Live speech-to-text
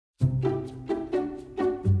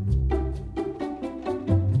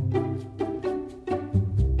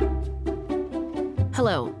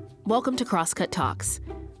Hello, welcome to Crosscut Talks.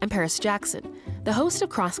 I'm Paris Jackson, the host of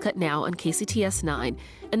Crosscut Now on KCTS 9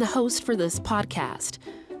 and the host for this podcast.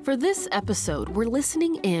 For this episode, we're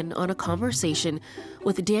listening in on a conversation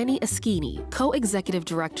with Danni Askini, co-executive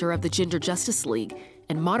director of the Gender Justice League,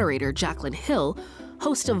 and moderator Jaclyn Hill,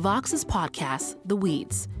 host of Vox's podcast, The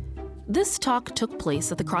Weeds. This talk took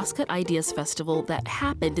place at the Crosscut Ideas Festival that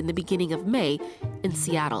happened in the beginning of May in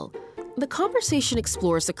Seattle. The conversation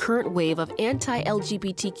explores the current wave of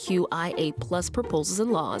anti-LGBTQIA+ proposals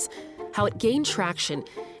and laws, how it gained traction,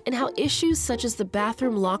 and how issues such as the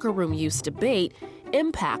bathroom locker room use debate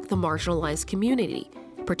impact the marginalized community,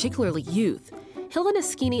 particularly youth. Hill and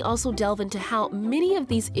Askini also delve into how many of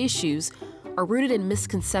these issues are rooted in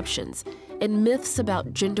misconceptions and myths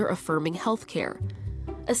about gender-affirming healthcare.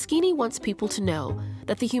 Askini wants people to know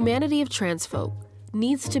that the humanity of trans folk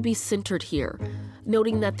needs to be centered here,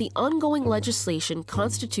 noting that the ongoing legislation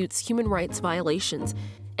constitutes human rights violations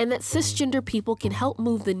and that cisgender people can help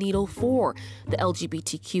move the needle for the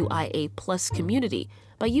LGBTQIA+ community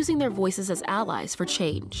by using their voices as allies for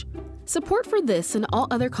change. Support for this and all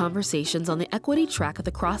other conversations on the equity track of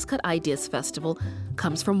the Crosscut Ideas Festival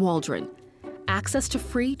comes from Waldron. Access to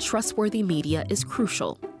free, trustworthy media is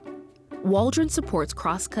crucial. Waldron supports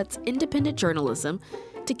Crosscut's independent journalism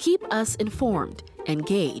to keep us informed,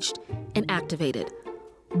 engaged, and activated.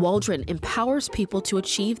 Waldron empowers people to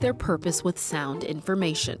achieve their purpose with sound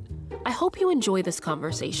information. I hope you enjoy this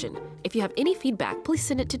conversation. If you have any feedback, please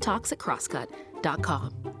send it to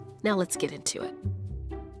talks@crosscut.com. Now let's get into it.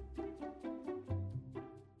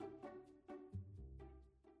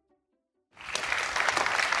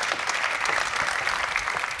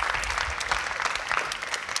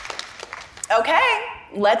 Okay,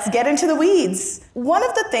 let's get into the weeds. One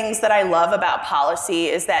of the things that I love about policy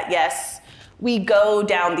is that, yes, we go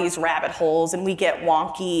down these rabbit holes and we get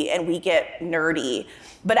wonky and we get nerdy,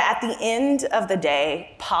 but at the end of the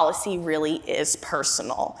day, policy really is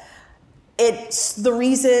personal. It's the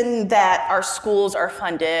reason that our schools are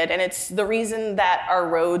funded, and it's the reason that our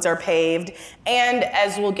roads are paved, and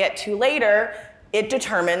as we'll get to later, it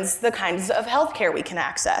determines the kinds of healthcare we can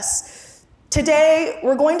access. Today,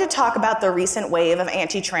 we're going to talk about the recent wave of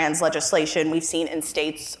anti-trans legislation we've seen in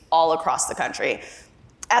states all across the country.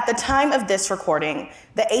 At the time of this recording,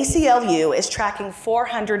 the ACLU is tracking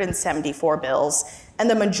 474 bills, and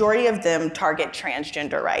the majority of them target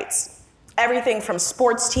transgender rights. Everything from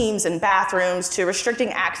sports teams and bathrooms to restricting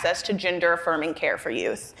access to gender-affirming care for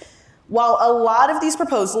youth. While a lot of these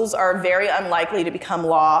proposals are very unlikely to become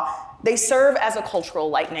law, they serve as a cultural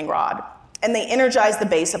lightning rod, and they energize the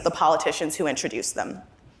base of the politicians who introduce them.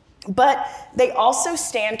 But they also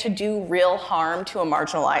stand to do real harm to a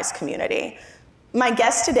marginalized community. My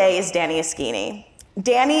guest today is Danni Askini.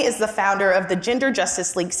 Danni is the founder of the Gender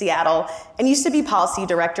Justice League Seattle and used to be policy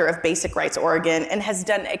director of Basic Rights Oregon and has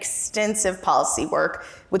done extensive policy work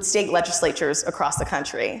with state legislatures across the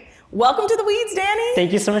country. Welcome to the Weeds, Danni.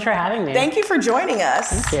 Thank you so much for having me. Thank you for joining us.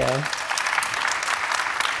 Thank you.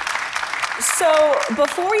 So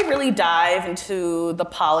before we really dive into the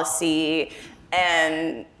policy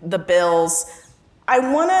and the bills, I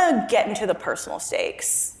want to get into the personal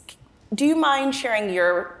stakes. Do you mind sharing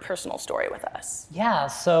your personal story with us? Yeah,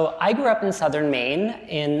 so I grew up in southern Maine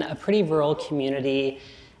in a pretty rural community,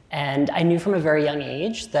 and I knew from a very young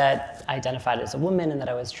age that I identified as a woman and that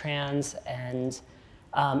I was trans, and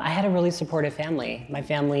I had a really supportive family. My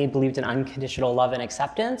family believed in unconditional love and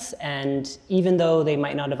acceptance, and even though they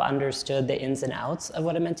might not have understood the ins and outs of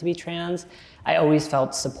what it meant to be trans, I always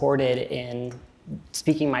felt supported in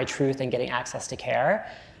speaking my truth and getting access to care.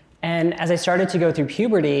 And as I started to go through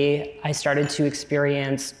puberty, I started to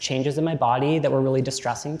experience changes in my body that were really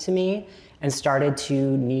distressing to me and started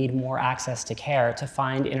to need more access to care, to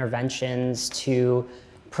find interventions to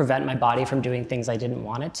prevent my body from doing things I didn't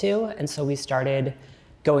want it to. And so we started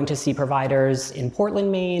going to see providers in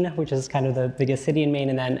Portland, Maine, which is kind of the biggest city in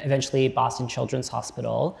Maine, and then eventually Boston Children's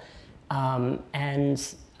Hospital.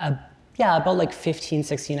 About like 15,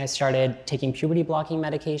 16, I started taking puberty blocking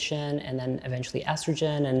medication and then eventually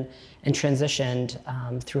estrogen and transitioned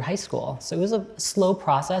through high school. So it was a slow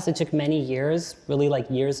process. It took many years, really like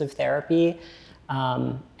years of therapy,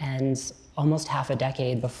 and almost half a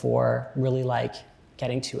decade before really like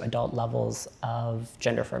getting to adult levels of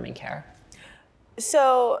gender affirming care.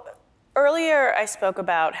 So earlier I spoke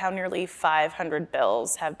about how nearly 500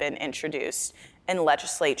 bills have been introduced in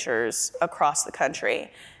legislatures across the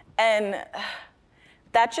country. And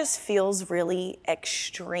that just feels really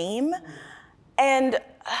extreme. And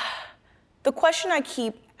the question I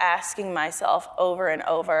keep asking myself over and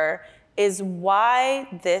over is why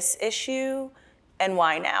this issue and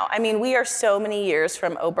why now? I mean, we are so many years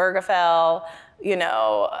from Obergefell,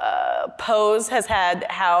 Pose has had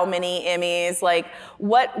how many Emmys? Like,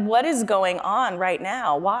 what is going on right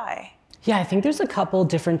now? Why? Yeah, I think there's a couple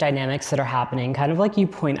different dynamics that are happening. Kind of like you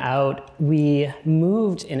point out, we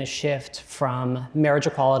moved in a shift from marriage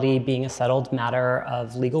equality being a settled matter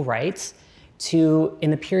of legal rights to,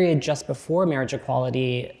 in the period just before marriage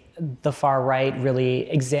equality, the far right really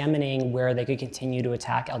examining where they could continue to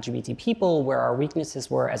attack LGBT people, where our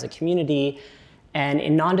weaknesses were as a community. And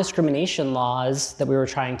in non-discrimination laws that we were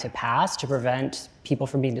trying to pass to prevent people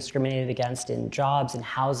from being discriminated against in jobs, in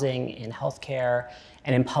housing, in healthcare,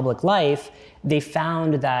 and in public life, they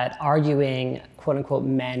found that arguing, quote unquote,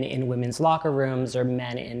 men in women's locker rooms or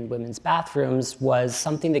men in women's bathrooms was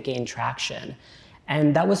something that gained traction.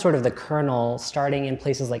 And that was sort of the kernel, starting in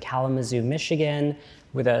places like Kalamazoo, Michigan,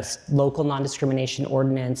 with a local non-discrimination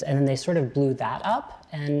ordinance, and then they sort of blew that up.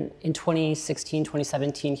 And in 2016,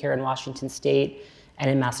 2017, here in Washington State and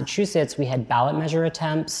in Massachusetts, we had ballot measure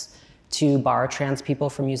attempts to bar trans people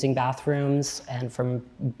from using bathrooms and from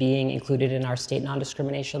being included in our state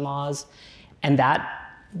non-discrimination laws. And that,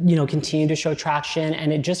 continued to show traction,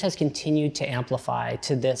 and it just has continued to amplify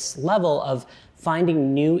to this level of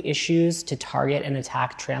finding new issues to target and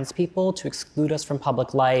attack trans people, to exclude us from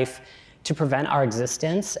public life, to prevent our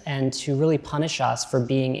existence, and to really punish us for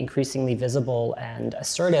being increasingly visible and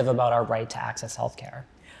assertive about our right to access healthcare.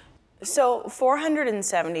 So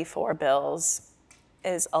 474 bills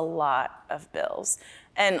is a lot of bills,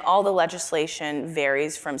 and all the legislation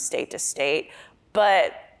varies from state to state,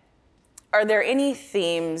 but are there any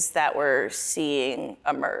themes that we're seeing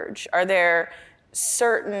emerge? Are there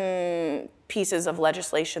certain pieces of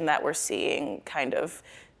legislation that we're seeing kind of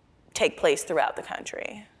take place throughout the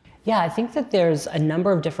country? Yeah, I think that there's a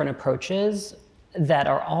number of different approaches that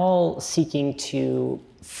are all seeking to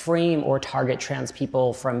frame or target trans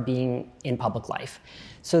people from being in public life.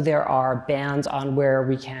 So there are bans on where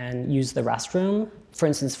we can use the restroom. For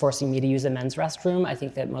instance, forcing me to use a men's restroom. I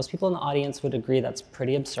think that most people in the audience would agree that's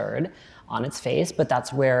pretty absurd on its face, but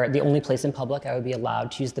that's where the only place in public I would be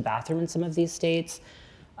allowed to use the bathroom in some of these states.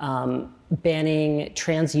 Banning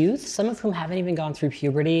trans youth, some of whom haven't even gone through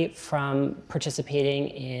puberty, from participating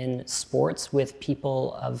in sports with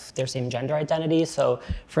people of their same gender identity. So,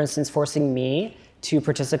 for instance, forcing me to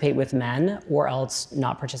participate with men or else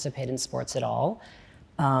not participate in sports at all.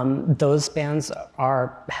 Those bans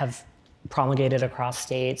have promulgated across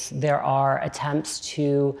states. There are attempts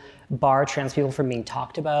to bar trans people from being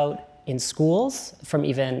talked about in schools, from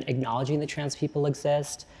even acknowledging that trans people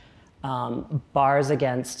exist. Bars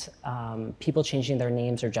against people changing their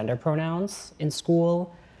names or gender pronouns in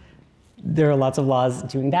school. There are lots of laws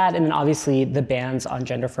doing that. And then obviously the bans on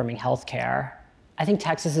gender-affirming healthcare. I think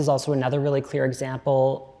Texas is also another really clear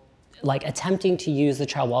example, like attempting to use the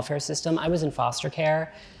child welfare system. I was in foster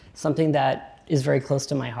care, something that is very close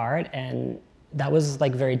to my heart, and that was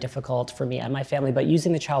like very difficult for me and my family, but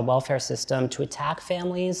using the child welfare system to attack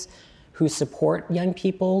families who support young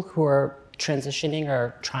people who are transitioning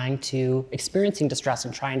or experiencing distress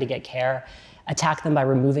and trying to get care, attack them by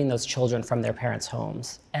removing those children from their parents'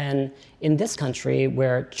 homes. And in this country,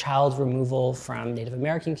 where child removal from Native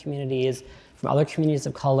American communities, from other communities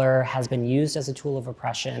of color has been used as a tool of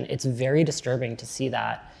oppression, it's very disturbing to see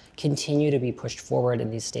that continue to be pushed forward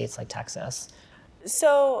in these states like Texas.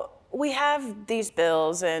 So we have these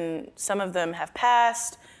bills, and some of them have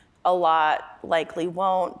passed, a lot likely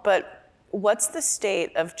won't, but what's the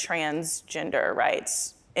state of transgender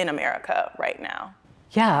rights in America right now?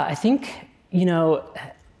 Yeah, I think,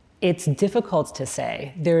 it's difficult to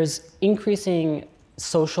say. There's increasing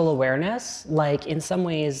social awareness. Like, in some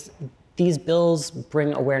ways, these bills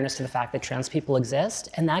bring awareness to the fact that trans people exist,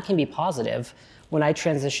 and that can be positive. When I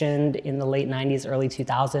transitioned in the late 90s, early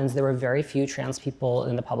 2000s, there were very few trans people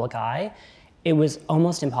in the public eye. It was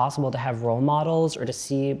almost impossible to have role models or to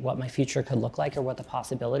see what my future could look like or what the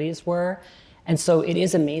possibilities were. And so it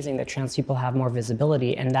is amazing that trans people have more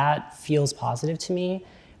visibility, and that feels positive to me.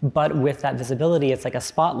 But with that visibility, it's like a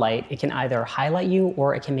spotlight. It can either highlight you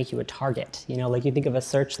or it can make you a target. Like you think of a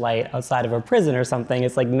searchlight outside of a prison or something,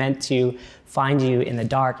 it's like meant to find you in the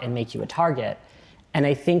dark and make you a target. And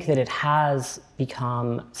I think that it has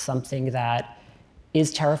become something that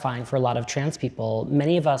is terrifying for a lot of trans people.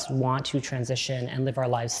 Many of us want to transition and live our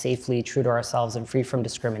lives safely, true to ourselves, and free from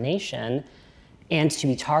discrimination. And to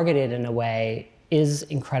be targeted in a way is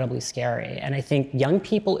incredibly scary. And I think young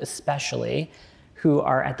people especially, who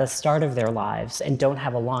are at the start of their lives and don't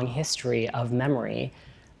have a long history of memory,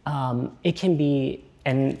 it can be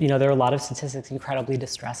And there are a lot of statistics incredibly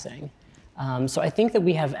distressing. So I think that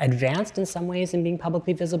we have advanced in some ways in being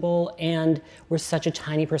publicly visible, and we're such a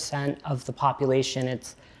tiny percent of the population.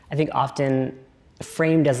 It's, I think, often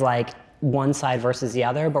framed as like one side versus the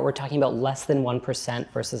other, but we're talking about less than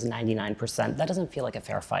 1% versus 99%. That doesn't feel like a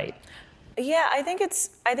fair fight. Yeah, I think it's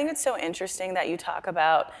so interesting that you talk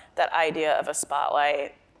about that idea of a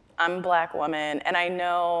spotlight. I'm a Black woman, and I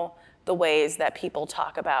know the ways that people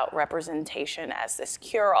talk about representation as this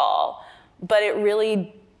cure-all, but it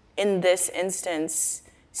really, in this instance,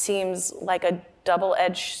 seems like a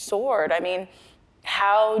double-edged sword. I mean,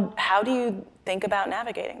 how do you think about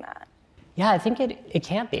navigating that? Yeah, I think it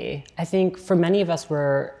can't be. I think for many of us,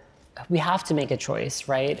 we have to make a choice,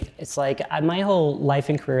 right? It's like my whole life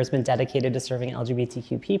and career has been dedicated to serving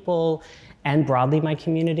LGBTQ people and broadly my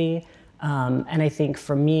community. And I think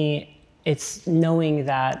for me, it's knowing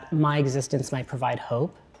that my existence might provide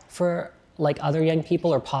hope for like other young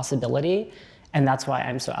people or possibility. And that's why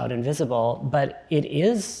I'm so out and visible. But it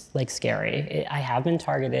is like scary. I have been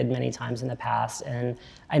targeted many times in the past. And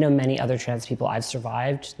I know many other trans people. I've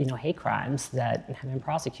survived, hate crimes that have been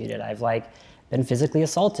prosecuted. I've been physically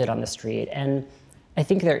assaulted on the street. And I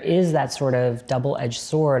think there is that sort of double-edged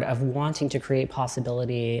sword of wanting to create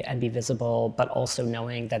possibility and be visible, but also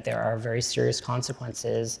knowing that there are very serious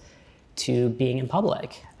consequences to being in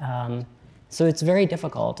public. So it's very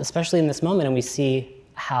difficult, especially in this moment, and we see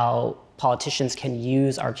how politicians can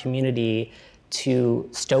use our community to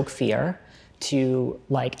stoke fear, to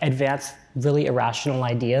advance really irrational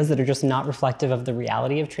ideas that are just not reflective of the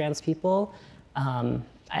reality of trans people.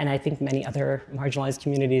 And I think many other marginalized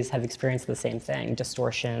communities have experienced the same thing,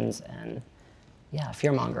 distortions and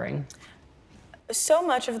fear-mongering. So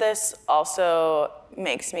much of this also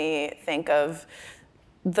makes me think of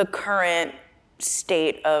the current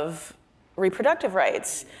state of reproductive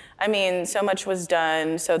rights. I mean, so much was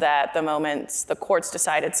done so that the moment the courts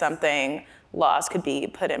decided something, laws could be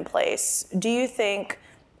put in place. Do you think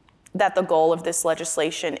that the goal of this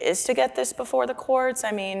legislation is to get this before the courts?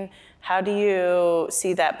 I mean, how do you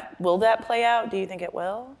see that? Will that play out? Do you think it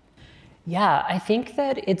will? Yeah, I think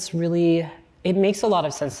that it makes a lot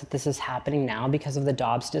of sense that this is happening now because of the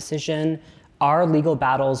Dobbs decision. Our legal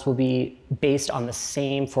battles will be based on the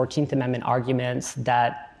same 14th Amendment arguments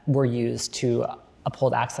that were used to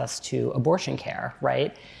uphold access to abortion care,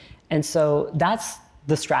 right? And so that's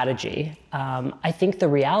the strategy. I think the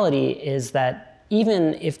reality is that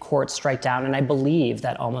even if courts strike down, and I believe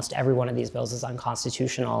that almost every one of these bills is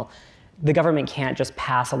unconstitutional, the government can't just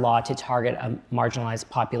pass a law to target a marginalized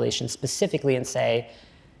population specifically and say,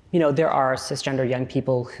 there are cisgender young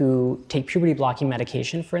people who take puberty blocking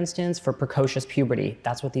medication, for instance, for precocious puberty.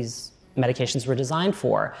 That's what these medications were designed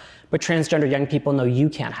for. But transgender young people know you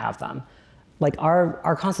can't have them.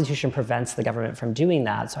 Our Constitution prevents the government from doing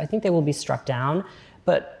that. So I think they will be struck down.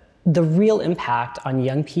 But the real impact on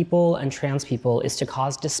young people and trans people is to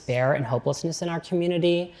cause despair and hopelessness in our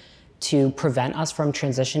community, to prevent us from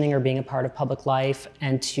transitioning or being a part of public life,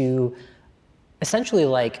 and to essentially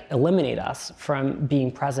eliminate us from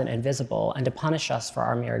being present and visible, and to punish us for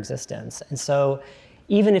our mere existence. And so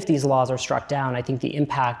even if these laws are struck down, I think the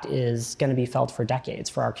impact is going to be felt for decades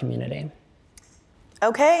for our community.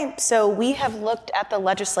 Okay, so we have looked at the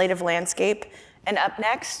legislative landscape, and up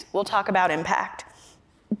next, we'll talk about impact.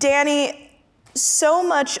 Danni, so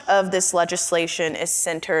much of this legislation is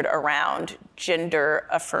centered around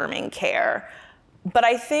gender-affirming care. But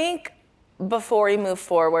I think before we move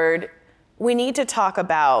forward, we need to talk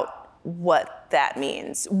about what that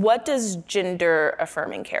means. What does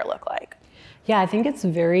gender-affirming care look like? Yeah, I think it's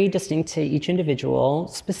very distinct to each individual.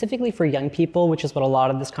 Specifically for young people, which is what a lot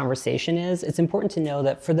of this conversation is, it's important to know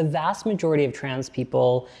that for the vast majority of trans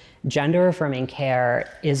people, gender-affirming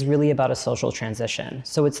care is really about a social transition.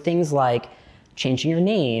 So it's things like changing your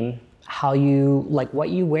name, what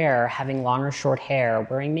you wear, having long or short hair,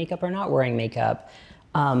 wearing makeup or not wearing makeup.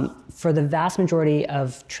 For the vast majority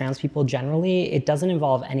of trans people generally, it doesn't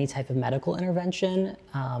involve any type of medical intervention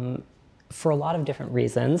for a lot of different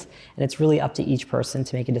reasons, and it's really up to each person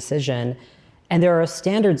to make a decision. And there are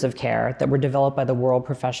standards of care that were developed by the World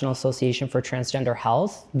Professional Association for Transgender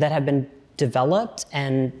Health that have been developed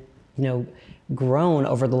and grown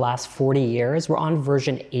over the last 40 years. We're on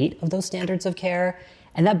version 8 of those standards of care,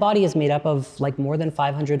 and that body is made up of more than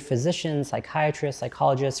 500 physicians, psychiatrists,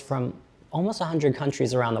 psychologists from almost 100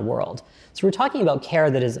 countries around the world. So we're talking about care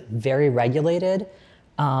that is very regulated,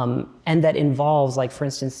 and that involves, for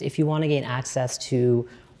instance, if you want to gain access to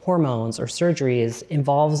hormones or surgeries,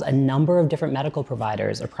 involves a number of different medical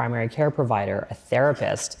providers, a primary care provider, a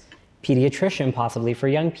therapist, pediatrician possibly for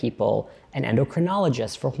young people, an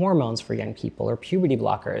endocrinologist for hormones for young people or puberty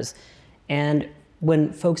blockers. And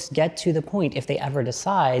when folks get to the point, if they ever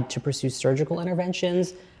decide to pursue surgical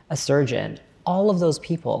interventions, a surgeon, all of those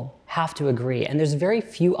people have to agree. And there's very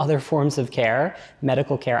few other forms of care,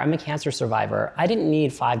 medical care. I'm a cancer survivor. I didn't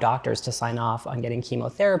need 5 doctors to sign off on getting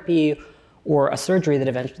chemotherapy or a surgery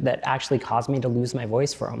that actually caused me to lose my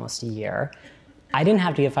voice for almost a year. I didn't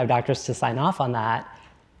have to get 5 doctors to sign off on that.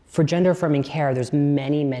 For gender-affirming care, there's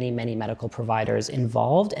many, many, many medical providers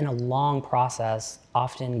involved in a long process,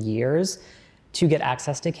 often years, to get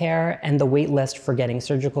access to care. And the wait list for getting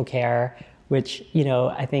surgical care, which,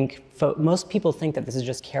 I think most people think that this is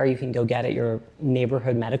just care you can go get at your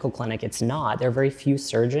neighborhood medical clinic. It's not. There are very few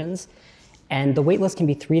surgeons. And the wait list can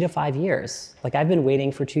be 3 to 5 years. Like, I've been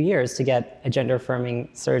waiting for 2 years to get a gender-affirming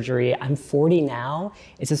surgery. I'm 40 now.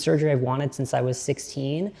 It's a surgery I've wanted since I was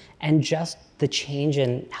 16. And just the change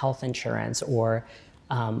in health insurance or,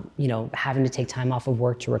 having to take time off of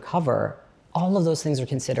work to recover, all of those things are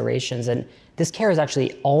considerations. And this care is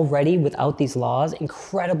actually already, without these laws,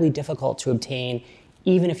 incredibly difficult to obtain,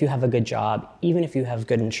 even if you have a good job, even if you have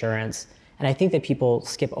good insurance. And I think that people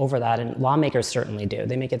skip over that, and lawmakers certainly do.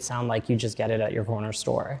 They make it sound like you just get it at your corner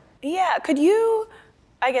store. Yeah, could you,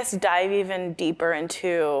 dive even deeper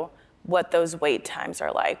into what those wait times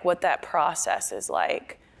are like, what that process is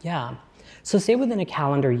like? Yeah. So say within a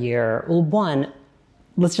calendar year, well, one,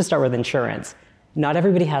 let's just start with insurance. Not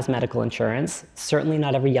everybody has medical insurance. Certainly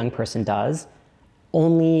not every young person does.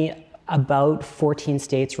 Only about 14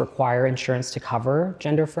 states require insurance to cover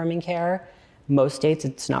gender-affirming care. Most states,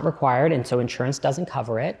 it's not required, and so insurance doesn't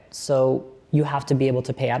cover it. So you have to be able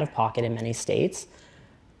to pay out of pocket in many states.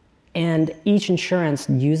 And each insurance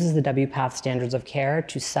uses the WPATH standards of care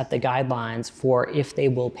to set the guidelines for if they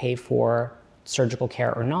will pay for surgical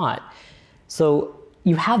care or not. So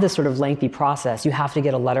you have this sort of lengthy process. You have to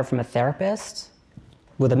get a letter from a therapist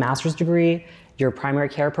with a master's degree, your primary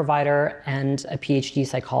care provider, and a PhD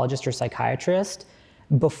psychologist or psychiatrist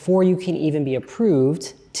before you can even be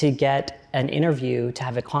approved to get an interview, to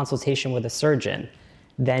have a consultation with a surgeon.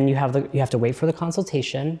 Then you have to wait for the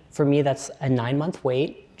consultation. For me, that's a 9-month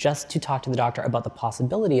wait just to talk to the doctor about the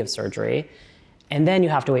possibility of surgery. And then you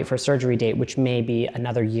have to wait for a surgery date, which may be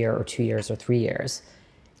another year or 2 years or 3 years.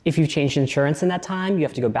 If you've changed insurance in that time, you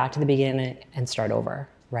have to go back to the beginning and start over,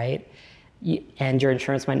 right? And your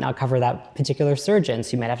insurance might not cover that particular surgeon,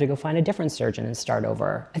 so you might have to go find a different surgeon and start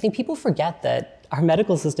over. I think people forget that our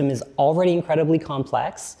medical system is already incredibly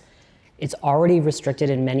complex. It's already restricted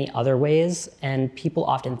in many other ways, and people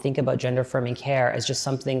often think about gender-affirming care as just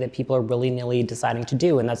something that people are willy-nilly deciding to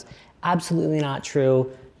do, and that's absolutely not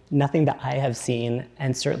true. Nothing that I have seen,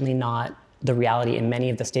 and certainly not the reality in many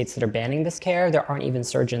of the states that are banning this care. There aren't even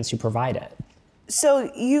surgeons who provide it.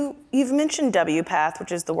 So you've mentioned WPATH,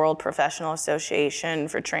 which is the World Professional Association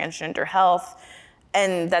for Transgender Health,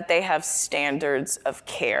 and that they have standards of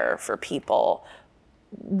care for people.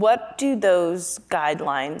 What do those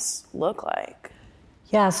guidelines look like?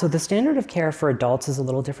 Yeah, so the standard of care for adults is a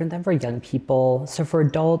little different than for young people. So for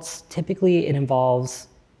adults, typically it involves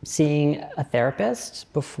seeing a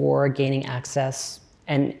therapist before gaining access,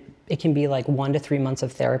 and it can be like 1 to 3 months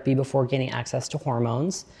of therapy before gaining access to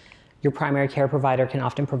hormones. Your primary care provider can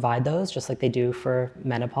often provide those, just like they do for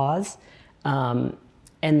menopause.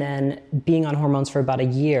 And then being on hormones for about a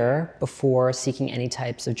year before seeking any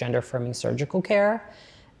types of gender-affirming surgical care.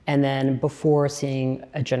 And then before seeing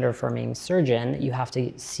a gender-affirming surgeon, you have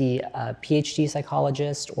to see a PhD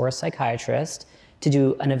psychologist or a psychiatrist to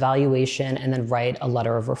do an evaluation and then write a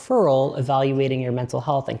letter of referral evaluating your mental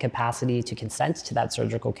health and capacity to consent to that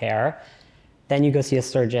surgical care. Then you go see a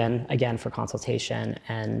surgeon, again, for consultation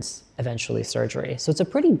and eventually surgery. So it's a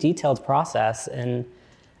pretty detailed process, and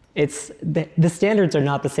the standards are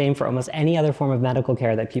not the same for almost any other form of medical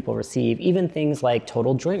care that people receive. Even things like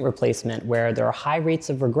total joint replacement, where there are high rates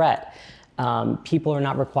of regret. People are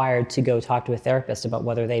not required to go talk to a therapist about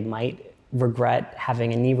whether they might regret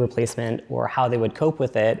having a knee replacement or how they would cope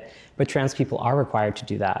with it, but trans people are required to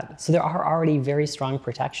do that. So there are already very strong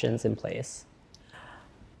protections in place.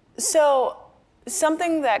 So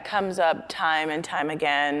something that comes up time and time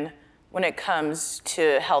again when it comes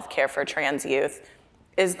to healthcare for trans youth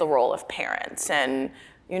is the role of parents, and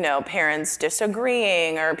parents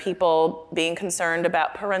disagreeing or people being concerned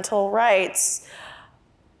about parental rights.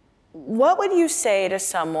 What would you say to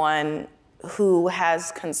someone who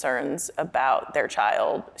has concerns about their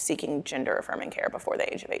child seeking gender-affirming care before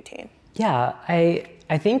the age of 18? Yeah,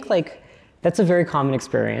 I think that's a very common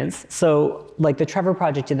experience. So the Trevor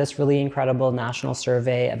Project did this really incredible national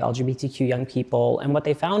survey of LGBTQ young people, and what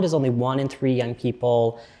they found is only 1 in 3 young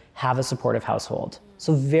people have a supportive household.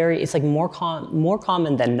 So it's like more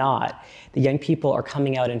common than not that young people are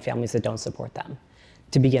coming out in families that don't support them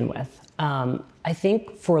to begin with. I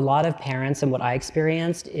think for a lot of parents, and what I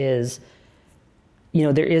experienced is,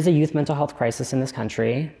 there is a youth mental health crisis in this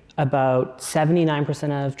country. About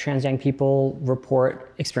 79% of trans young people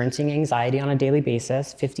report experiencing anxiety on a daily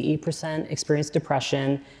basis. 58% experience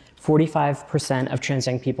depression. 45% of trans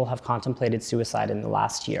young people have contemplated suicide in the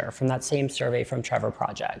last year, from that same survey from Trevor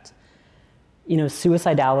Project.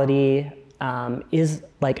 Suicidality is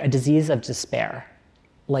like a disease of despair.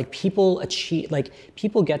 People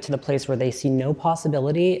get to the place where they see no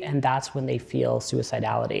possibility, and that's when they feel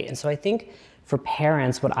suicidality. And so I think for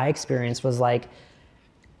parents, what I experienced was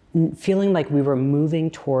feeling like we were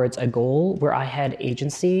moving towards a goal where I had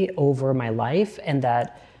agency over my life, and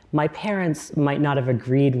that my parents might not have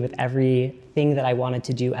agreed with everything that I wanted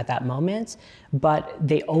to do at that moment, but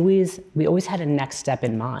we always had a next step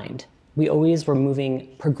in mind. We always were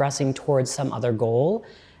progressing towards some other goal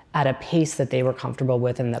at a pace that they were comfortable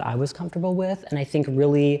with and that I was comfortable with. And I think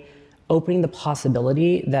really opening the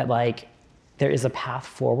possibility that there is a path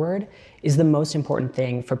forward is the most important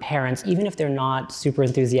thing for parents, even if they're not super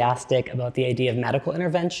enthusiastic about the idea of medical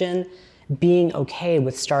intervention. Being okay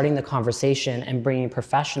with starting the conversation and bringing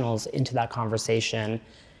professionals into that conversation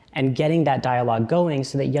and getting that dialogue going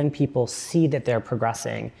so that young people see that they're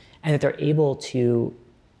progressing and that they're able to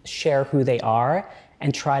share who they are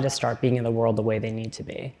and try to start being in the world the way they need to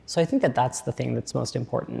be. So I think that that's the thing that's most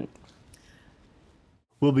important.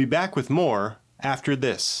 We'll be back with more after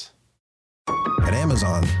this. At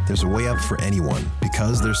Amazon, there's a way up for anyone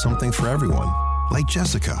because there's something for everyone. Like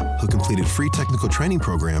Jessica, who completed free technical training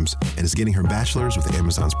programs and is getting her bachelor's with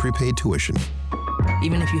Amazon's prepaid tuition.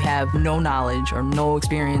 Even if you have no knowledge or no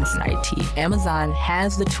experience in IT, Amazon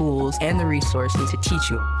has the tools and the resources to teach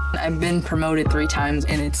you. I've been promoted 3 times,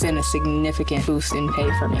 and it's been a significant boost in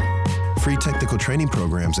pay for me. Free technical training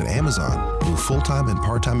programs at Amazon move full-time and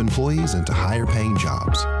part-time employees into higher-paying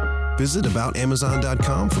jobs. Visit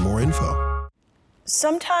aboutamazon.com for more info.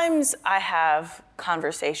 Sometimes I have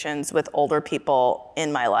conversations with older people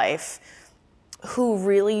in my life who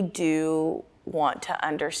really do want to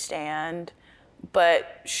understand,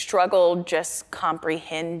 but struggle just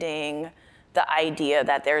comprehending the idea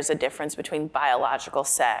that there's a difference between biological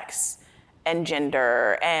sex and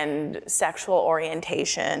gender and sexual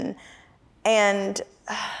orientation. And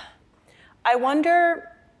I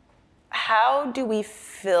wonder, how do we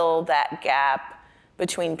fill that gap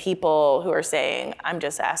between people who are saying, I'm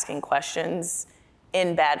just asking questions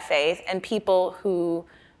in bad faith, and people who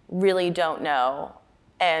really don't know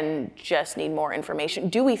and just need more information?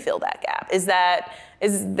 Do we fill that gap? Is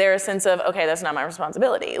there a sense of, okay, that's not my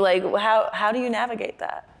responsibility? How do you navigate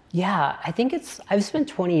that? Yeah, I think I've spent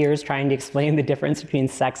 20 years trying to explain the difference between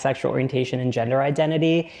sex, sexual orientation, and gender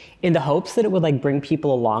identity in the hopes that it would bring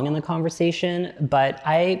people along in the conversation, but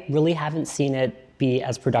I really haven't seen it be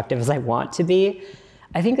as productive as I want to be.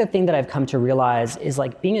 I think the thing that I've come to realize is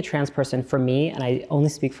being a trans person for me, and I only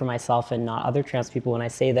speak for myself and not other trans people when I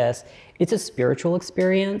say this, it's a spiritual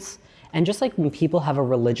experience. And just like when people have a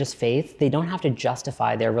religious faith, they don't have to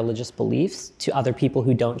justify their religious beliefs to other people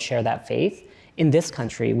who don't share that faith. In this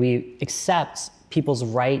country, we accept people's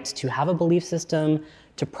right to have a belief system,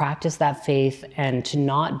 to practice that faith, and to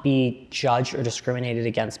not be judged or discriminated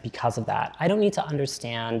against because of that. I don't need to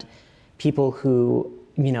understand people who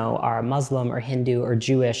are Muslim or Hindu or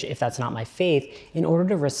Jewish, if that's not my faith, in order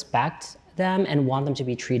to respect them and want them to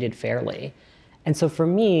be treated fairly. And so for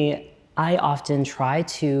me, I often try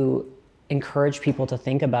to encourage people to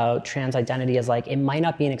think about trans identity as it might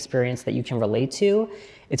not be an experience that you can relate to.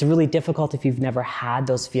 It's really difficult if you've never had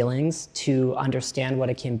those feelings to understand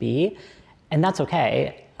what it can be, and that's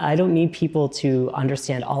okay. I don't need people to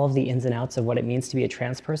understand all of the ins and outs of what it means to be a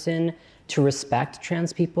trans person, to respect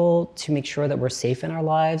trans people, to make sure that we're safe in our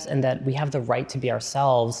lives and that we have the right to be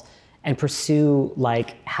ourselves and pursue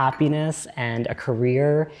happiness and a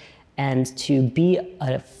career and to be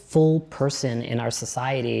a full person in our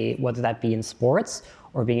society, whether that be in sports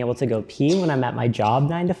or being able to go pee when I'm at my job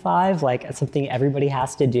 9 to 5, it's something everybody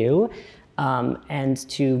has to do, and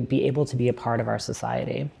to be able to be a part of our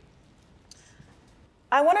society.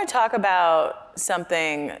 I want to talk about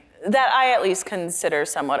something that I at least consider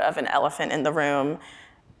somewhat of an elephant in the room.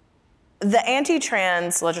 The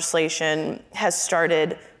anti-trans legislation has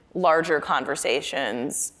started larger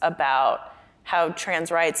conversations about how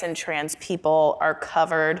trans rights and trans people are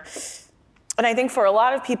covered. And I think for a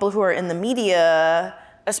lot of people who are in the media,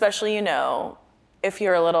 especially, if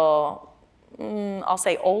you're a little, I'll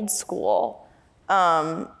say old school,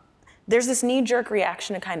 there's this knee-jerk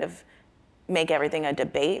reaction to kind of make everything a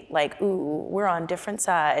debate, like, ooh, we're on different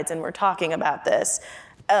sides and we're talking about this,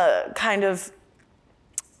 kind of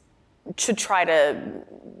to try to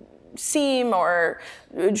seem or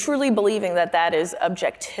truly believing that that is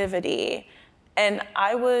objectivity. And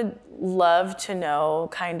I would love to know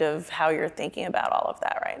kind of how you're thinking about all of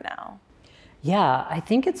that right now. Yeah, I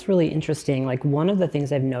think it's really interesting. Like, one of the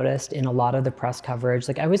things I've noticed in a lot of the press coverage,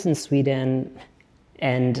 like I was in Sweden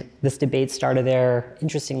and this debate started there,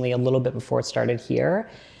 interestingly, a little bit before it started here.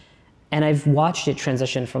 And I've watched it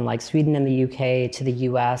transition from like Sweden and the UK to the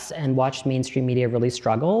US, and watched mainstream media really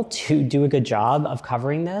struggle to do a good job of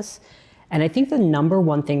covering this. And I think the number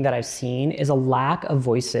one thing that I've seen is a lack of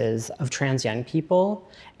voices of trans young people,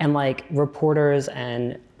 and like reporters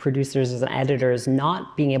and producers and editors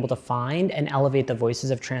not being able to find and elevate the voices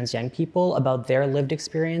of trans young people about their lived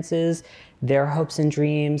experiences, their hopes and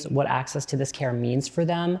dreams, what access to this care means for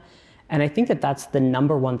them. And I think that that's the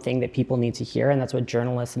number one thing that people need to hear, and that's what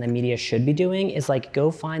journalists and the media should be doing, is like, go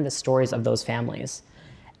find the stories of those families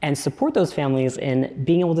and support those families in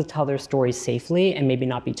being able to tell their stories safely and maybe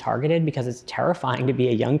not be targeted, because it's terrifying to be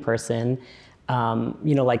a young person.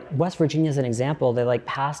 Like West Virginia is an example. They like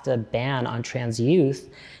passed a ban on trans youth,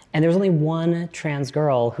 and there's only one trans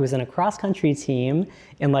girl who was in a cross-country team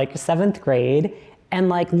in like 7th grade. And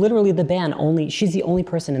like literally the ban she's the only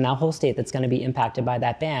person in that whole state that's going to be impacted by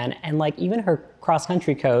that ban. And like even her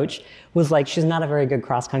cross-country coach was like, she's not a very good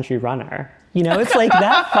cross-country runner. It's like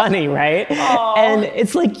that funny, right? Aww. And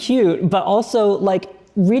it's like cute, but also like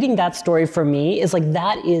reading that story for me is like,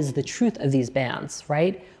 that is the truth of these bans,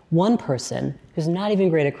 right? One person who's not even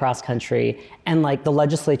great at cross-country, and like the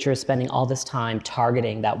legislature is spending all this time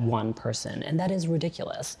targeting that one person, and that is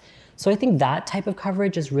ridiculous. So I think that type of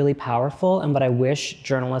coverage is really powerful, and what I wish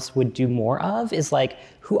journalists would do more of is like,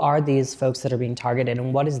 who are these folks that are being targeted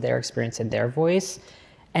and what is their experience and their voice?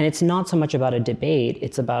 And it's not so much about a debate,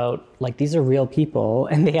 it's about like, these are real people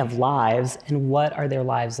and they have lives, and what are their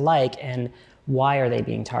lives like and why are they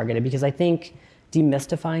being targeted? Because I think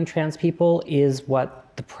demystifying trans people is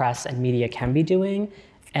what the press and media can be doing.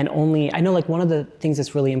 And I know like one of the things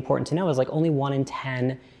that's really important to know is like, only 1 in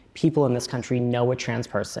 10 people in this country know a trans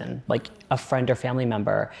person, like a friend or family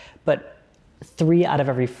member, but 3 out of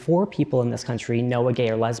every 4 people in this country know a gay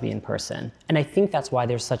or lesbian person. And I think that's why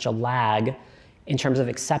there's such a lag in terms of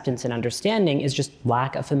acceptance and understanding, is just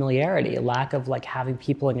lack of familiarity, lack of like having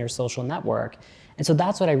people in your social network. And so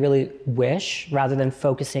that's what I really wish, rather than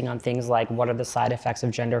focusing on things like what are the side effects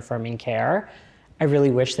of gender affirming care, I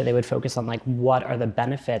really wish that they would focus on like, what are the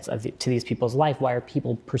benefits to these people's life? Why are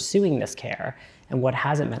people pursuing this care? And what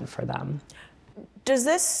has it meant for them? Does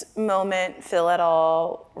this moment feel at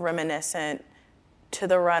all reminiscent to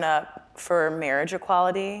the run-up for marriage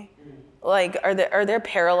equality? Like, are there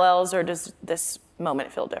parallels, or does this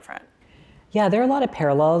moment feel different? Yeah, there are a lot of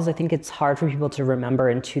parallels. I think it's hard for people to remember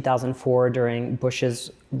in 2004 during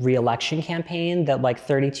Bush's re-election campaign that like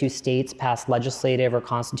 32 states passed legislative or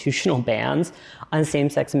constitutional bans on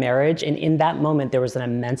same-sex marriage. And in that moment, there was an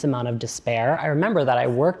immense amount of despair. I remember that I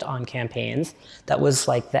worked on campaigns. That was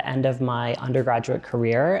like the end of my undergraduate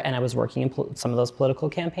career, and I was working in some of those political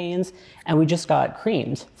campaigns, and we just got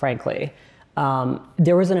creamed, frankly.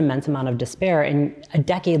 There was an immense amount of despair, and a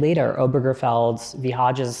decade later, Obergefell v.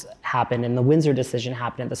 Hodges happened, and the Windsor decision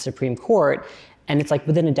happened at the Supreme Court, and it's like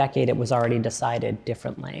within a decade, it was already decided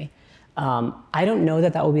differently. I don't know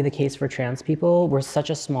that will be the case for trans people. We're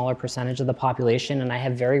such a smaller percentage of the population, and I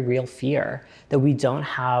have very real fear that we don't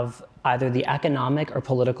have either the economic or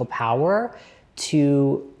political power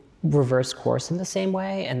to reverse course in the same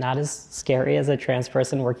way, and that is scary as a trans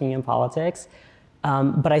person working in politics.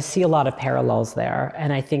 But I see a lot of parallels there.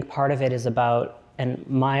 And I think part of it is about, and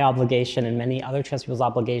my obligation and many other trans people's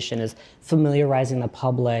obligation, is familiarizing the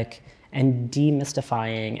public and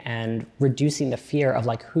demystifying and reducing the fear of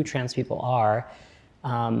like who trans people are.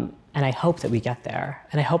 And I hope that we get there.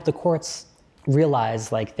 And I hope the courts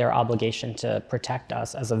realize like their obligation to protect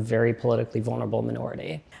us as a very politically vulnerable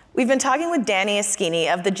minority. We've been talking with Danni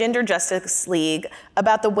Askini of the Gender Justice League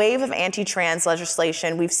about the wave of anti-trans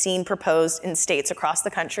legislation we've seen proposed in states across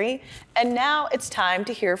the country. And now it's time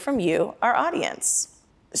to hear from you, our audience.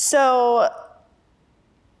 So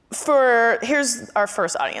here's our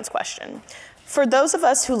first audience question. For those of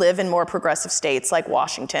us who live in more progressive states like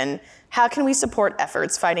Washington, how can we support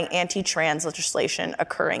efforts fighting anti-trans legislation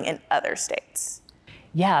occurring in other states?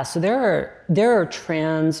 Yeah, so there are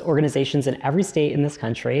trans organizations in every state in this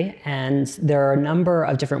country, and there are a number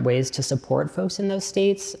of different ways to support folks in those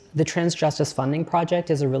states. The Trans Justice Funding Project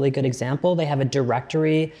is a really good example. They have a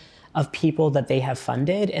directory of people that they have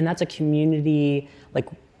funded, and that's a community, like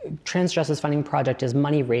Trans Justice Funding Project is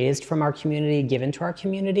money raised from our community, given to our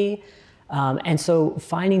community. And so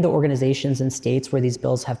finding the organizations in states where these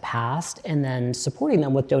bills have passed and then supporting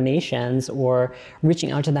them with donations or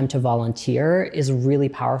reaching out to them to volunteer is really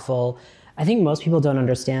powerful. I think most people don't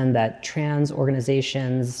understand that trans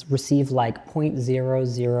organizations receive like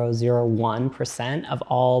 0.0001% of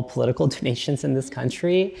all political donations in this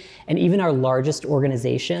country. And even our largest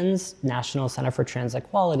organizations, National Center for Trans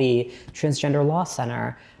Equality, Transgender Law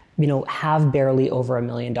Center, have barely over $1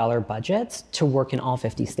 million budgets to work in all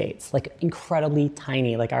 50 states, like incredibly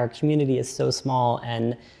tiny. Like our community is so small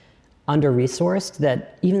and under-resourced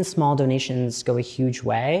that even small donations go a huge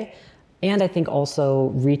way. And I think also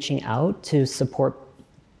reaching out to support,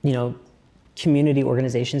 community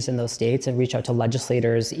organizations in those states and reach out to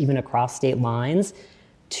legislators, even across state lines,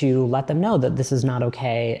 to let them know that this is not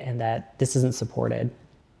okay and that this isn't supported.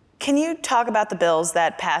 Can you talk about the bills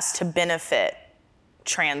that passed to benefit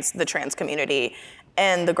the trans community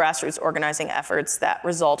and the grassroots organizing efforts that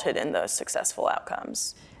resulted in those successful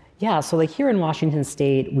outcomes? Yeah, so like here in Washington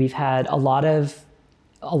State, we've had a lot of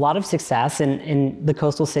success in the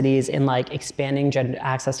coastal cities in like expanding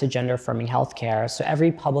access to gender affirming healthcare. So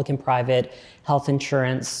every public and private health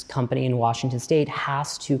insurance company in Washington State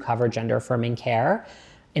has to cover gender affirming care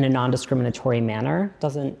in a non-discriminatory manner.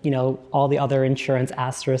 Doesn't, all the other insurance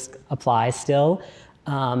asterisks apply still.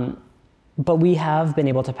 But we have been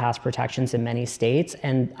able to pass protections in many states,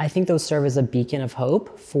 and I think those serve as a beacon of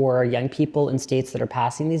hope for young people in states that are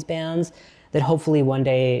passing these bans, that hopefully one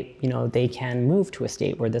day, they can move to a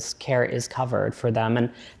state where this care is covered for them. And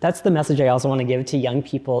that's the message I also want to give to young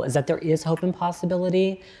people, is that there is hope and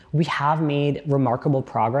possibility. We have made remarkable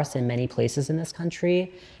progress in many places in this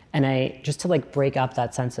country. And just to break up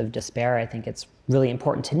that sense of despair, I think it's really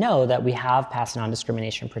important to know that we have passed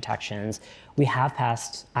non-discrimination protections, we have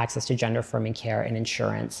passed access to gender affirming care and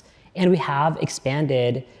insurance, and we have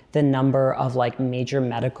expanded the number of major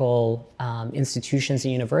medical institutions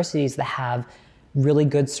and universities that have really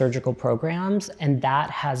good surgical programs, and that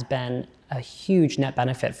has been a huge net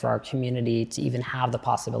benefit for our community to even have the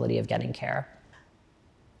possibility of getting care.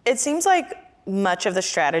 It seems like much of the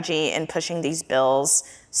strategy in pushing these bills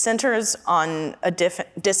centers on a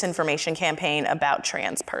disinformation campaign about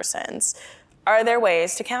trans persons. Are there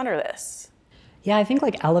ways to counter this? Yeah, I think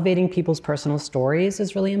elevating people's personal stories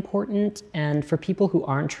is really important. And for people who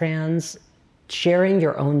aren't trans, sharing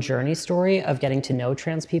your own journey story of getting to know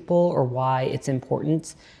trans people or why it's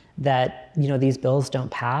important that these bills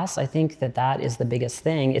don't pass, I think that is the biggest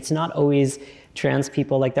thing. It's not always trans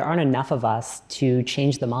people. There aren't enough of us to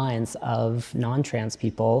change the minds of non-trans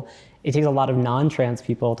people. It takes a lot of non-trans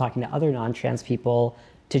people talking to other non-trans people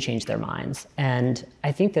to change their minds. And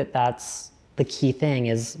I think that's the key thing,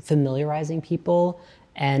 is familiarizing people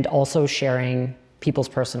and also sharing people's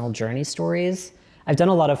personal journey stories. I've done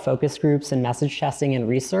a lot of focus groups and message testing and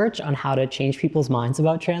research on how to change people's minds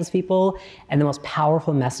about trans people. And the most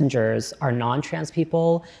powerful messengers are non-trans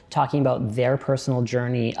people talking about their personal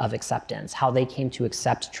journey of acceptance, how they came to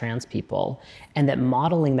accept trans people. And that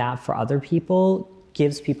modeling that for other people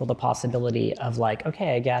gives people the possibility of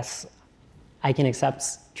okay, I guess I can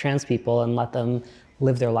accept trans people and let them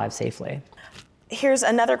live their lives safely. Here's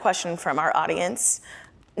another question from our audience.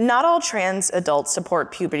 Not all trans adults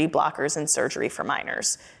support puberty blockers and surgery for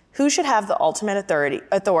minors. Who should have the ultimate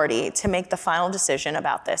authority to make the final decision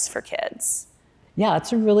about this for kids? Yeah,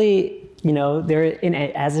 it's a really,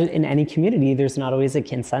 as in any community, there's not always a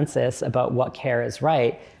consensus about what care is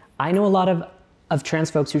right. I know a lot of trans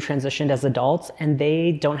folks who transitioned as adults, and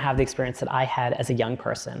they don't have the experience that I had as a young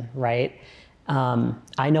person, right?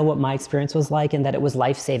 I know what my experience was like, and that it was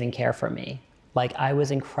life-saving care for me. I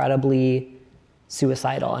was incredibly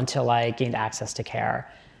suicidal until I gained access to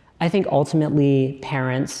care. I think ultimately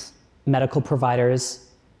parents, medical providers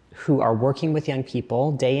who are working with young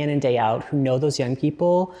people day in and day out, who know those young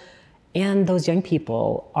people, and those young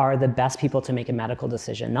people are the best people to make a medical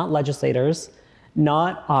decision, not legislators,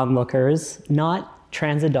 not onlookers, not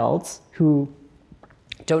trans adults who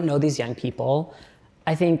don't know these young people.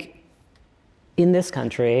 I think in this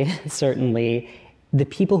country, certainly, the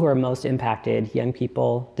people who are most impacted, young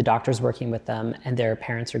people, the doctors working with them, and their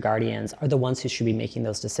parents or guardians, are the ones who should be making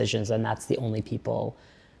those decisions, and that's the only people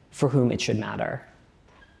for whom it should matter.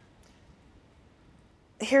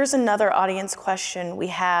 Here's another audience question we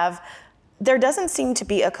have. There doesn't seem to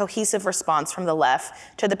be a cohesive response from the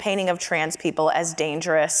left to the painting of trans people as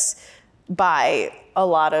dangerous by a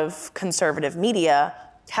lot of conservative media.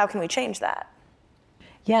 How can we change that?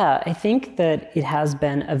 Yeah, I think that it has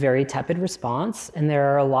been a very tepid response, and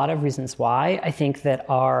there are a lot of reasons why. I think that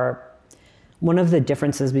our one of the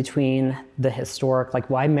differences between the historic, like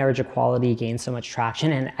why marriage equality gained so much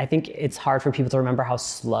traction, and I think it's hard for people to remember how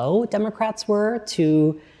slow Democrats were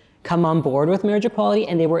to come on board with marriage equality,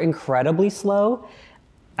 and they were incredibly slow.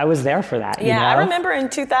 I was there for that. Yeah, you know? I remember in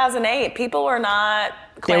 2008, people were not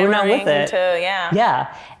clamoring they were not with it.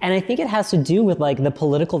 Yeah, and I think it has to do with like the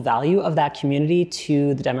political value of that community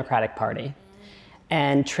to the Democratic Party.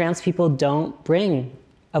 And trans people don't bring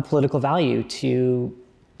a political value to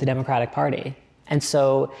the Democratic Party. And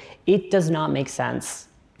so it does not make sense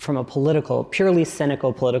from a purely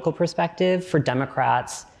cynical political perspective for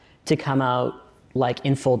Democrats to come out like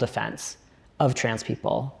in full defense of trans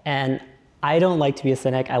people. And I don't like to be a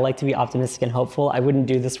cynic. I like to be optimistic and hopeful. I wouldn't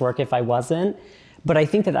do this work if I wasn't. But I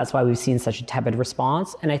think that that's why we've seen such a tepid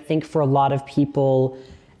response. And I think for a lot of people,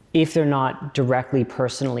 if they're not directly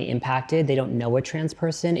personally impacted, they don't know a trans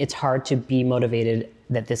person, it's hard to be motivated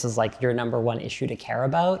that this is like your number one issue to care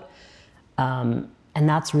about. And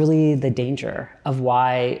that's really the danger of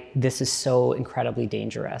why this is so incredibly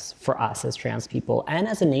dangerous for us as trans people and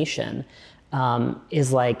as a nation,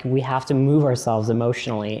 is like we have to move ourselves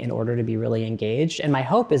emotionally in order to be really engaged. And my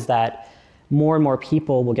hope is that more and more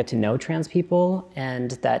people will get to know trans people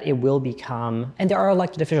and that it will become, and there are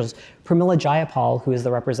elected officials. Pramila Jayapal, who is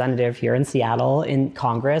the representative here in Seattle in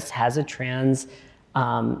Congress, has a trans,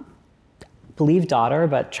 believe daughter,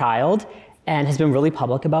 but child, and has been really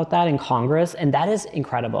public about that in Congress. And that is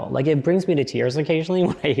incredible. Like it brings me to tears occasionally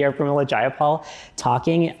when I hear Pramila Jayapal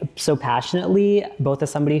talking so passionately, both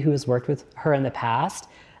as somebody who has worked with her in the past.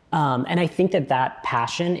 And I think that that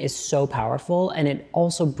passion is so powerful, and it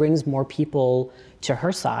also brings more people to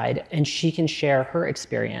her side, and she can share her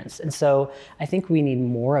experience. And so I think we need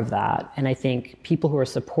more of that. And I think people who are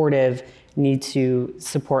supportive need to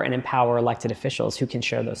support and empower elected officials who can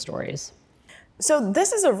share those stories. So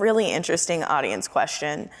this is a really interesting audience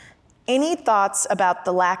question. Any thoughts about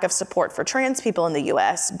the lack of support for trans people in the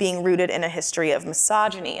US being rooted in a history of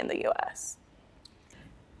misogyny in the US?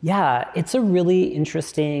 Yeah, it's a really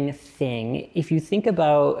interesting thing. If you think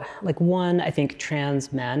about, like, one, I think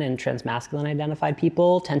trans men and trans masculine identified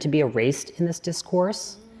people tend to be erased in this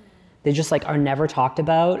discourse. They just like are never talked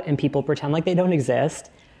about, and people pretend like they don't exist.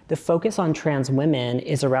 The focus on trans women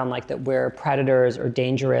is around like that we're predators or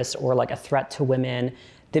dangerous or like a threat to women,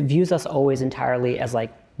 that views us always entirely as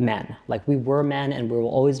like men. Like we were men and we will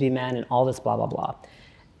always be men and all this blah, blah, blah.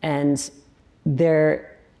 And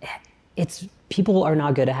people are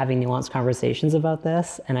not good at having nuanced conversations about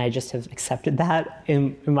this, and I just have accepted that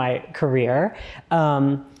in my career.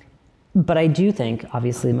 But I do think,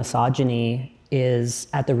 obviously, misogyny is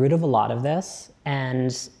at the root of a lot of this,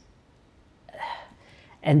 and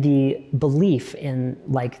the belief in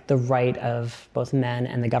like the right of both men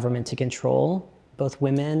and the government to control both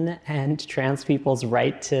women and trans people's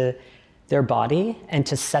right to their body and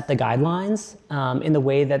to set the guidelines in the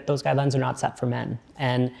way that those guidelines are not set for men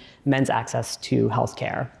and men's access to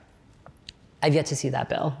healthcare. I've yet to see that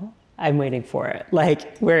bill. I'm waiting for it.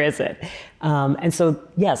 Like, where is it? And so,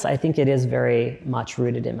 yes, I think it is very much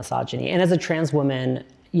rooted in misogyny. And as a trans woman,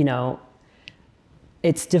 you know,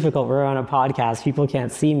 it's difficult. We're on a podcast, people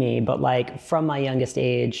can't see me, but like from my youngest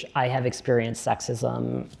age, I have experienced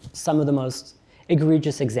sexism. Some of the most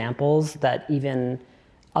egregious examples that even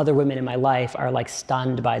other women in my life are like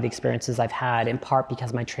stunned by the experiences I've had, in part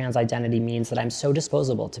because my trans identity means that I'm so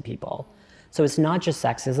disposable to people. So it's not just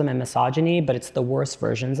sexism and misogyny, but it's the worst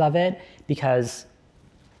versions of it, because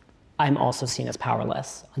I'm also seen as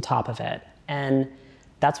powerless on top of it. And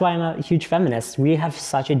that's why I'm a huge feminist. We have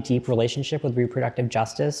such a deep relationship with reproductive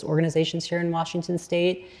justice organizations here in Washington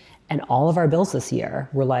State. And all of our bills this year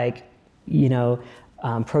were like, you know,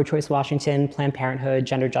 Pro-Choice Washington, Planned Parenthood,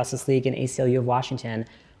 Gender Justice League, and ACLU of Washington.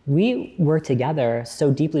 We work together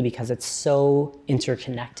so deeply because it's so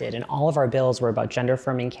interconnected. And all of our bills were about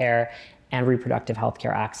gender-affirming care and reproductive health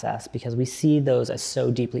care access, because we see those as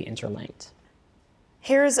so deeply interlinked.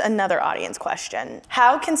 Here's another audience question.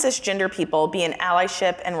 How can cisgender people be in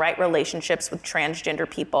allyship and right relationships with transgender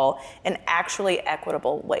people in actually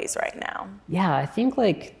equitable ways right now? Yeah, I think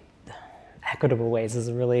like equitable ways is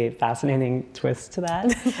a really fascinating twist to that.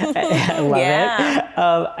 I love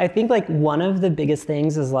it. I think like one of the biggest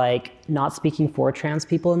things is like not speaking for trans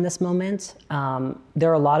people in this moment. There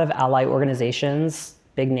are a lot of ally organizations,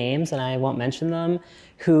 big names, and I won't mention them,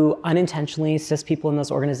 who unintentionally, cis people in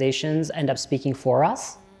those organizations end up speaking for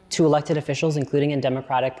us to elected officials, including in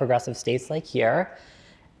democratic progressive states like here.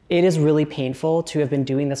 It is really painful to have been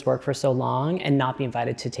doing this work for so long and not be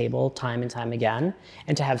invited to table time and time again,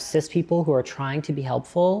 and to have cis people who are trying to be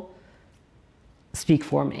helpful speak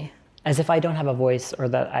for me, as if I don't have a voice or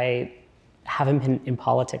that I haven't been in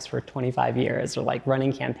politics for 25 years or like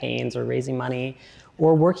running campaigns or raising money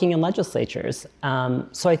or working in legislatures.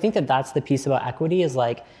 So I think that that's the piece about equity, is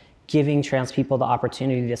like giving trans people the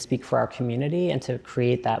opportunity to speak for our community and to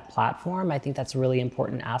create that platform. I think that's a really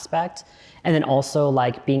important aspect. And then also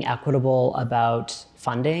like being equitable about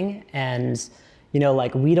funding, and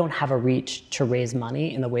like we don't have a reach to raise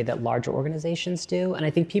money in the way that larger organizations do. And I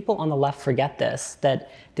think people on the left forget this, that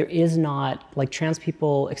there is not, like, trans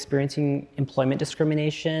people experiencing employment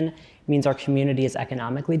discrimination means our community is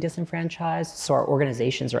economically disenfranchised, so our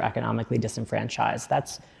organizations are economically disenfranchised.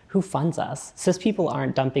 That's who funds us. Cis people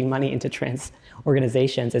aren't dumping money into trans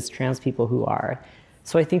organizations, it's trans people who are.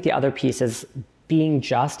 So I think the other piece is being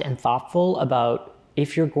just and thoughtful about,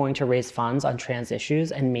 if you're going to raise funds on trans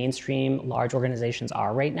issues, and mainstream large organizations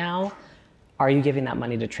are right now, are you giving that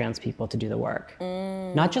money to trans people to do the work?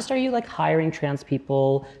 Not just are you like hiring trans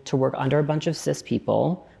people to work under a bunch of cis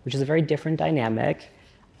people, which is a very different dynamic.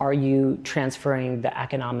 Are you transferring the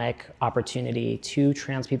economic opportunity to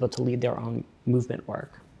trans people to lead their own movement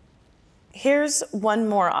work? Here's one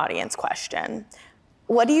more audience question.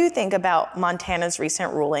 What do you think about Montana's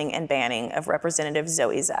recent ruling and banning of Representative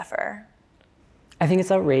Zoe Zephyr? I think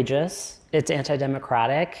it's outrageous. It's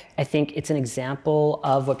anti-democratic. I think it's an example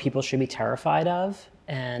of what people should be terrified of.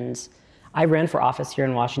 And I ran for office here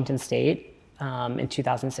in Washington State in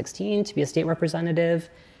 2016 to be a state representative.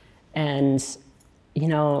 And,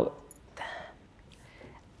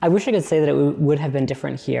 I wish I could say that it would have been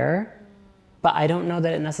different here, but I don't know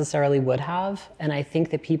that it necessarily would have. And I think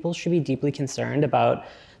that people should be deeply concerned about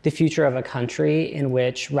the future of a country in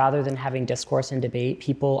which, rather than having discourse and debate,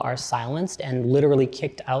 people are silenced and literally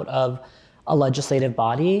kicked out of a legislative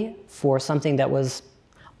body for something that was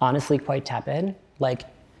honestly quite tepid. Like,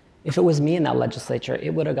 if it was me in that legislature,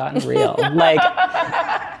 it would have gotten real.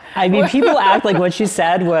 People act like what she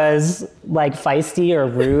said was like feisty or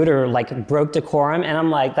rude or like broke decorum, and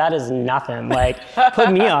I'm like, that is nothing. Like,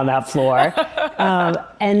 put me on that floor.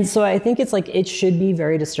 And so I think it's like, it should be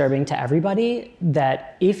very disturbing to everybody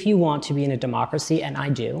that if you want to be in a democracy, and I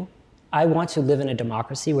do, I want to live in a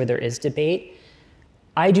democracy where there is debate.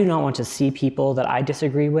 I do not want to see people that I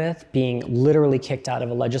disagree with being literally kicked out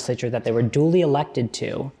of a legislature that they were duly elected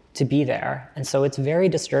to be there. And so it's very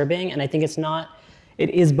disturbing, and I think it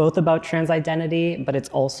is both about trans identity, but it's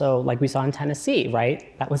also, like we saw in Tennessee,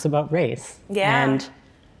 right? That was about race. Yeah. And,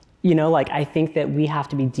 I think that we have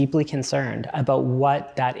to be deeply concerned about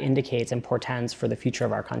what that indicates and portends for the future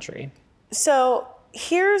of our country. So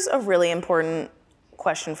here's a really important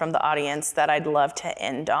question from the audience that I'd love to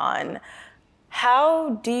end on.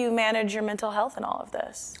 How do you manage your mental health in all of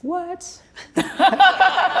this? What? Mental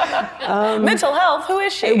health, who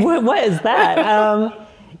is she? What is that?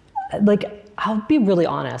 I'll be really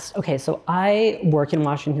honest. Okay, so I work in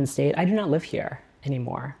Washington State. I do not live here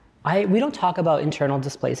anymore. We don't talk about internal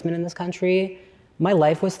displacement in this country. My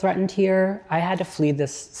life was threatened here. I had to flee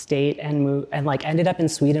this state and move, and ended up in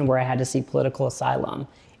Sweden, where I had to seek political asylum.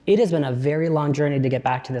 It has been a very long journey to get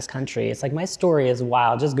back to this country. It's like, my story is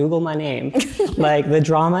wild. Just Google my name. The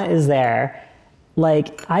drama is there.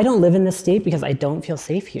 I don't live in this state because I don't feel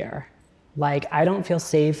safe here. I don't feel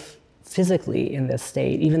safe physically in this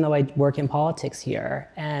state, even though I work in politics here.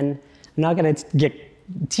 And I'm not gonna get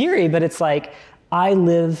teary, but it's like, I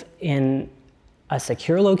live in a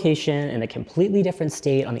secure location in a completely different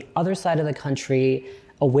state on the other side of the country,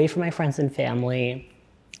 away from my friends and family,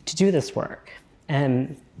 to do this work.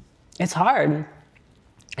 And it's hard.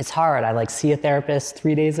 It's hard. I see a therapist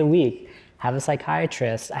 3 days a week, have a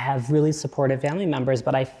psychiatrist. I have really supportive family members,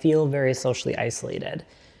 but I feel very socially isolated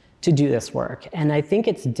to do this work. And I think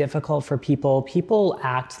it's difficult for people. People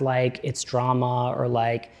act like it's drama or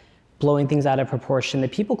blowing things out of proportion. The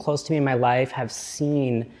people close to me in my life have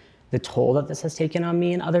seen the toll that this has taken on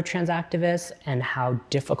me and other trans activists, and how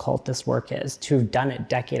difficult this work is, to have done it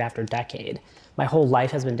decade after decade. My whole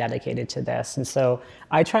life has been dedicated to this. And so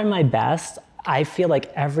I try my best. I feel like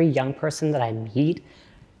every young person that I meet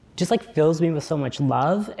just fills me with so much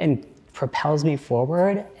love and propels me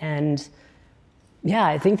forward. And yeah,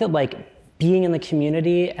 I think that being in the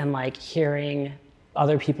community and hearing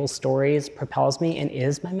other people's stories propels me and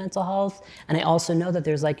is my mental health. And I also know that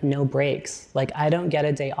there's no breaks. I don't get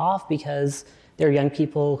a day off because there are young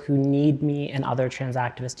people who need me and other trans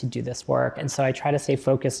activists to do this work. And so I try to stay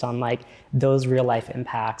focused on those real life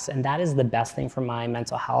impacts. And that is the best thing for my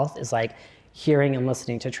mental health, is hearing and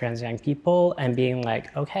listening to trans young people and being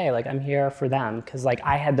okay, I'm here for them. Cause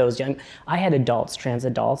I had trans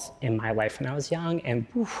adults in my life when I was young, and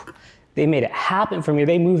they made it happen for me.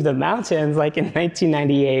 They moved the mountains in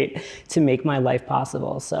 1998 to make my life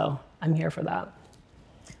possible. So I'm here for that.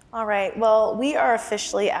 All right, well, we are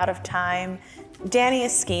officially out of time. Danni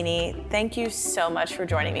Askini, thank you so much for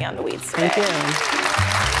joining me on The Weeds today. Thank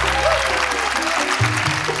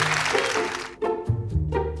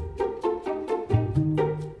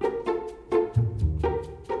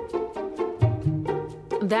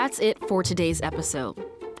you. That's it for today's episode.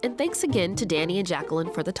 And thanks again to Danni and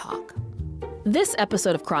Jacqueline for the talk. This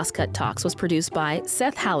episode of Crosscut Talks was produced by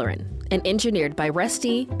Seth Halloran and engineered by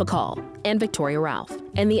Resti Bacall and Victoria Ralph.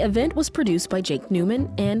 And the event was produced by Jake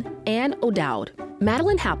Newman and Ann O'Dowd.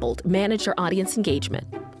 Madeline Happold managed our audience engagement.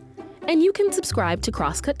 And you can subscribe to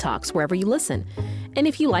Crosscut Talks wherever you listen. And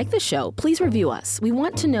if you like the show, please review us. We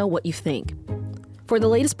want to know what you think. For the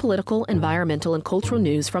latest political, environmental, and cultural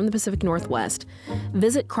news from the Pacific Northwest,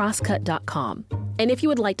 visit crosscut.com. And if you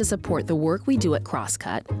would like to support the work we do at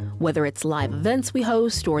Crosscut, whether it's live events we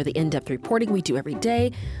host or the in-depth reporting we do every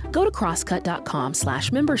day, go to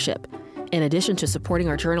crosscut.com/membership. In addition to supporting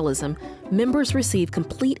our journalism, members receive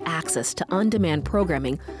complete access to on-demand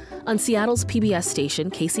programming on Seattle's PBS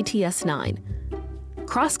station, KCTS 9.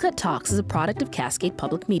 Crosscut Talks is a product of Cascade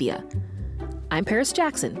Public Media. I'm Paris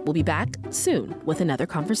Jackson. We'll be back soon with another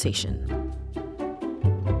conversation.